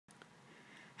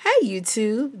Hey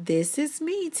YouTube, this is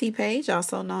me, T-Page,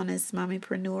 also known as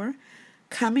Mommypreneur,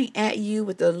 coming at you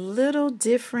with a little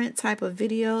different type of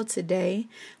video today.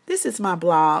 This is my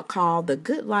blog called The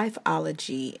Good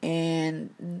Lifeology,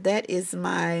 and that is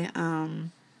my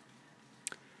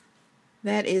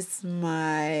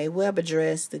web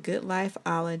address,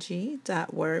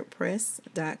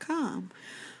 thegoodlifeology.wordpress.com.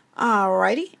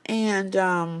 Alrighty, and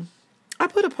I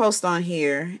put a post on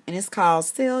here, and it's called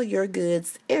Sell Your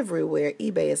Goods Everywhere.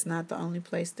 eBay is not the only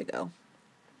place to go.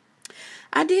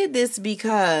 I did this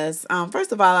because,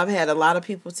 first of all, I've had a lot of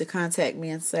people to contact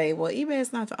me and say, well, eBay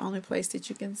is not the only place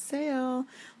that you can sell.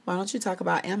 Why don't you talk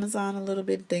about Amazon a little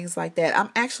bit, things like that.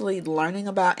 I'm actually learning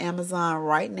about Amazon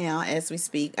right now as we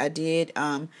speak. I did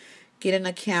get an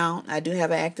account. I do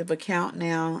have an active account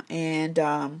now, and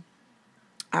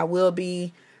I will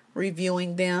be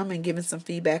reviewing them and giving some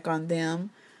feedback on them.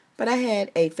 But I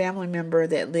had a family member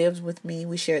that lives with me.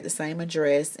 We shared the same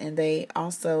address, and they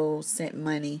also sent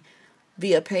money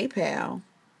via PayPal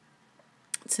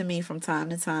to me from time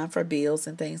to time for bills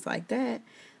and things like that.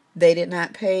 They did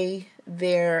not pay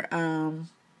their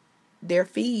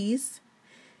fees.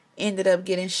 Ended up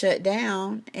getting shut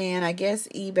down, and I guess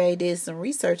eBay did some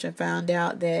research and found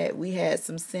out that we had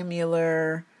some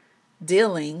similar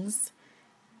dealings.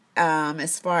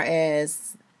 As far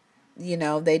as,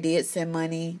 they did send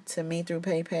money to me through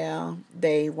PayPal.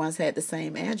 They once had the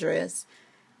same address,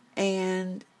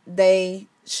 and they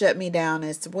shut me down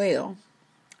as well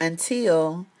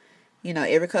until,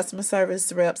 every customer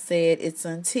service rep said it's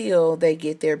until they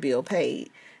get their bill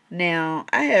paid. Now,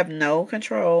 I have no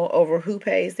control over who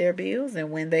pays their bills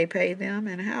and when they pay them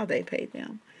and how they pay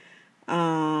them.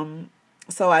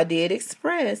 So I did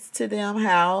express to them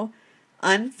how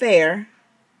unfair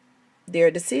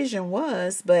their decision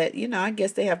was, but I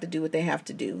guess they have to do what they have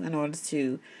to do in order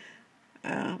to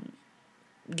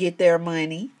get their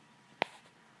money.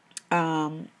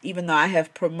 Even though I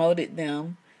have promoted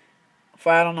them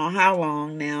for I don't know how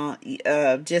long now,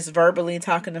 just verbally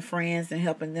talking to friends and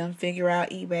helping them figure out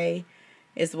eBay,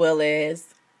 as well as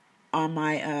on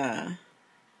my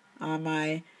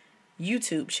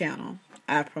YouTube channel,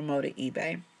 I promoted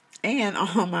eBay, and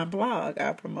on my blog,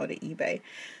 I promoted eBay.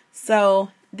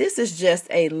 So this is just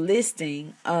a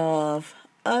listing of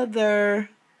other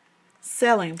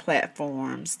selling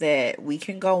platforms that we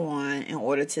can go on in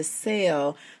order to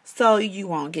sell so you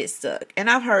won't get stuck. And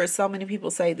I've heard so many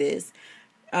people say this.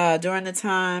 During the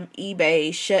time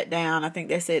eBay shut down, I think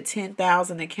they said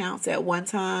 10,000 accounts at one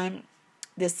time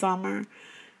this summer.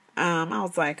 I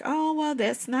was like, oh, well,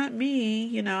 that's not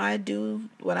me. I do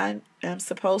what I am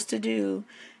supposed to do.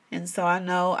 And so I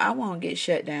know I won't get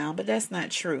shut down, but that's not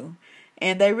true.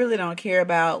 And they really don't care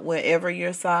about whatever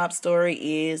your sob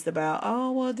story is about,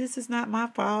 oh, well, this is not my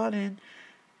fault and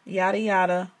yada,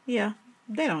 yada. Yeah,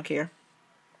 they don't care.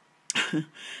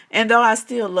 And though I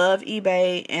still love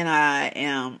eBay and I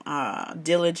am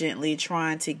diligently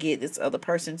trying to get this other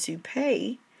person to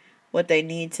pay what they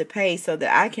need to pay so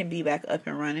that I can be back up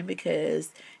and running,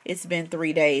 because it's been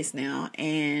 3 days now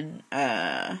and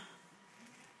a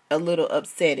little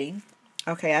upsetting.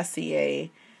 Okay, I see a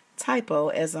typo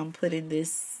as I'm putting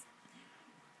this,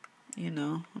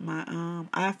 my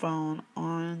iPhone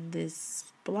on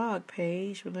this blog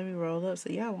page. But let me roll up so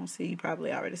y'all won't see. You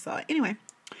probably already saw it. Anyway,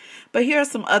 but here are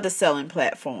some other selling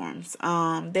platforms.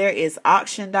 There is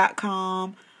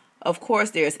auction.com. Of course,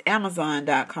 there's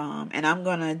Amazon.com. And I'm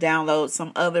going to download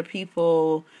some other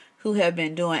people who have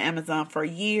been doing Amazon for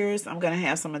years. I'm going to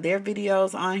have some of their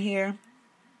videos on here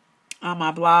on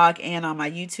my blog and on my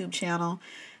YouTube channel.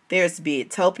 There's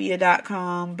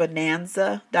Bidtopia.com,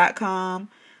 Bonanza.com,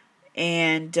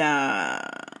 and,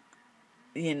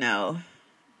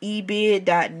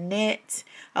 ebid.net.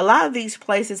 A lot of these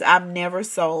places I've never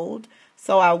sold,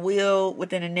 so I will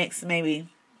within the next maybe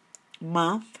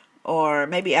month or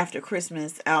maybe after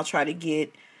Christmas, I'll try to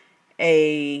get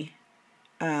a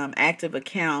active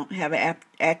account, have an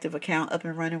active account up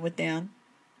and running with them,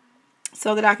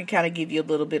 so that I can kind of give you a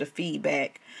little bit of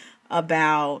feedback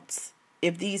about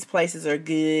if these places are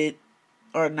good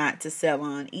or not to sell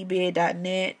on.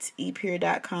 ebid.net,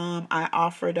 ePeer.com,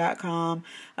 iOffer.com.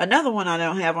 Another one I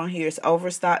don't have on here is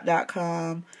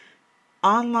Overstock.com,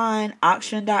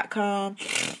 OnlineAuction.com.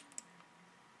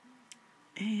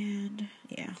 And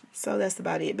yeah, so that's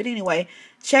about it. But anyway,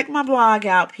 check my blog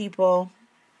out, people.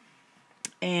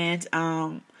 And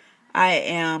I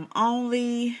am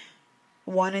only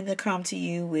wanting to come to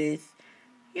you with,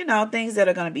 things that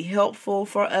are going to be helpful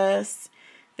for us,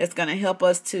 that's going to help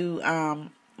us to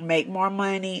make more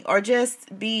money, or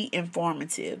just be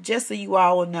informative, just so you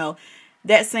all will know.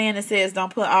 that saying that says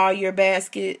don't put all your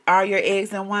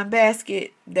eggs in one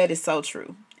basket, that is so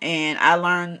true. And I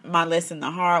learned my lesson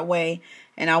the hard way,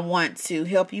 and I want to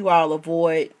help you all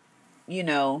avoid,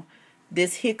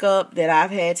 this hiccup that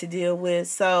I've had to deal with.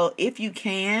 So if you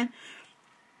can,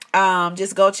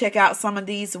 just go check out some of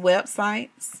these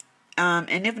websites.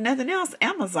 And if nothing else,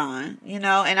 Amazon, and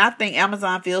I think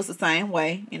Amazon feels the same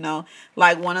way,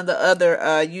 like one of the other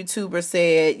YouTubers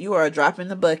said, you are a drop in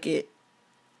the bucket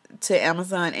to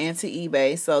Amazon and to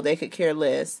eBay, so they could care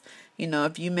less.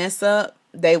 If you mess up,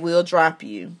 they will drop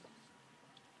you.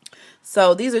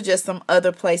 So these are just some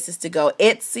other places to go.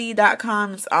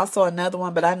 Etsy.com is also another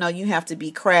one, but I know you have to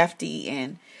be crafty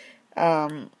and,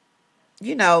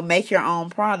 make your own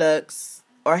products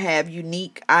or have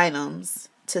unique items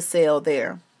to sell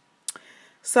there.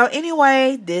 So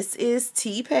anyway, this is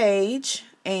T Page,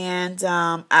 and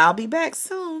I'll be back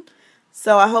soon.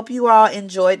 So I hope you all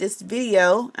enjoyed this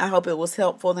video. I hope it was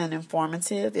helpful and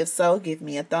informative. If so, give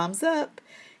me a thumbs up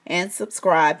and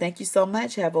subscribe. Thank you so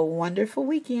much. Have a wonderful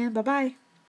weekend. Bye-bye.